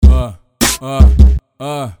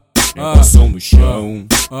Encostou no chão.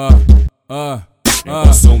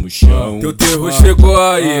 Encostou no chão. Teu terror chegou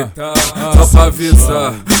aí, tá? Só pra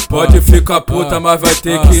avisar. Pode ficar puta, mas vai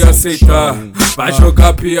ter que aceitar. Vai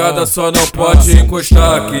jogar piada, só não pode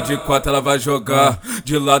encostar. Que de quatro ela vai jogar,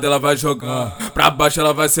 de lado ela vai jogar, pra baixo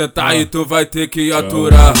ela vai sentar e tu vai ter que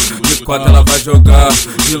aturar. De quatro ela vai jogar,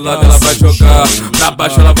 de lado ela vai jogar, pra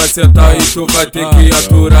baixo ela vai sentar e tu vai ter que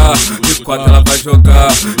aturar. De quatro ela vai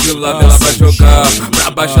jogar, de lado ela vai jogar,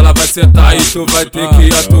 pra baixo ela vai sentar e tu vai ter que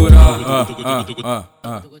aturar.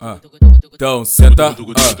 Então senta,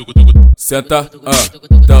 senta,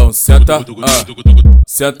 então senta,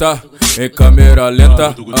 senta em câmera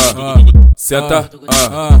lenta, senta,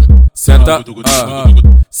 senta,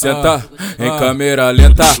 senta em câmera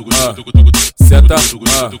lenta, senta,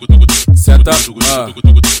 senta,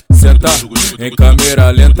 senta em câmera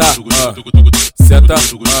lenta, senta,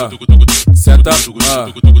 senta,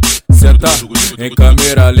 senta em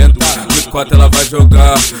câmera lenta. De quatro ela vai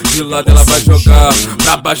jogar, de lado ela vai jogar,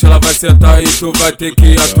 pra baixo ela vai sentar e tu vai ter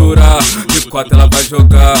que aturar. De quatro ela vai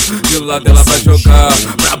jogar, de lado ela vai jogar,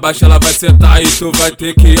 pra baixo ela vai sentar e tu vai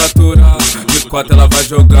ter que aturar. De quatro ela vai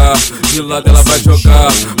jogar, de lado ela vai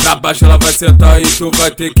jogar, pra baixo ela vai sentar e tu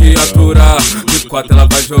vai ter que aturar. De quatro ela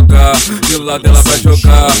vai jogar, de lado ela vai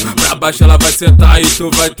jogar, pra baixo ela vai sentar e tu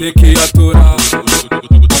vai ter que aturar.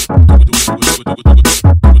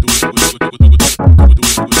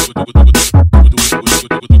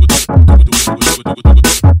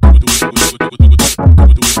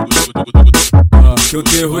 Que o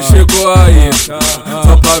terror chegou aí, tá?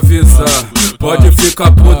 Só pra avisar. Pode ficar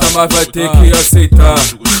puta, mas vai ter que aceitar.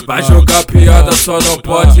 Vai jogar piada, só não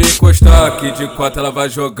pode encostar. Que de quatro ela vai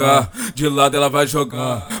jogar, de lado ela vai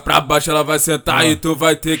jogar, pra baixo ela vai sentar e tu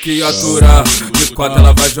vai ter que aturar. De quatro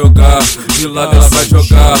ela vai jogar, de lado ela vai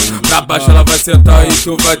jogar, pra baixo ela vai sentar e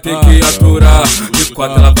tu vai ter que aturar. De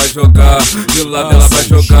quatro ela vai jogar, de lado ela vai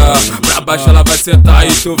jogar, pra baixo ela vai sentar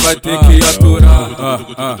e tu vai ter que aturar.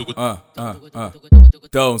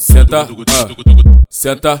 Então senta,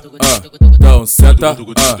 senta, então senta,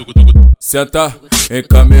 senta em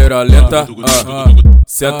câmera lenta,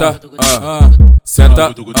 senta,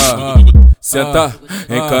 senta, senta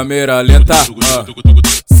em câmera lenta,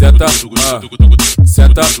 senta,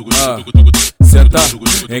 senta, senta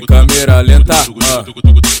em câmera lenta,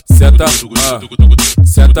 senta,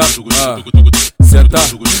 senta, senta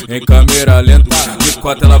em câmera lenta. De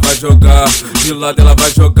quatro ela vai jogar, de lado ela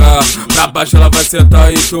vai jogar, pra baixo ela vai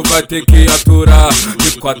sentar e tu vai ter que aturar.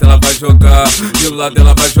 De quatro ela vai jogar, de lado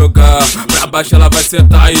ela vai jogar, pra baixo ela vai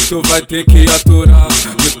sentar e tu vai ter que aturar.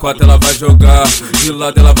 De quatro ela vai jogar, de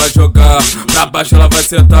lado ela vai jogar, pra baixo ela vai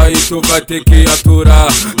sentar e tu vai ter que aturar.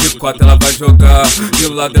 De quatro ela vai jogar, de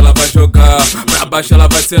lado ela vai jogar, pra baixo ela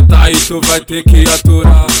vai sentar e tu vai ter que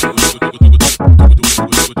aturar.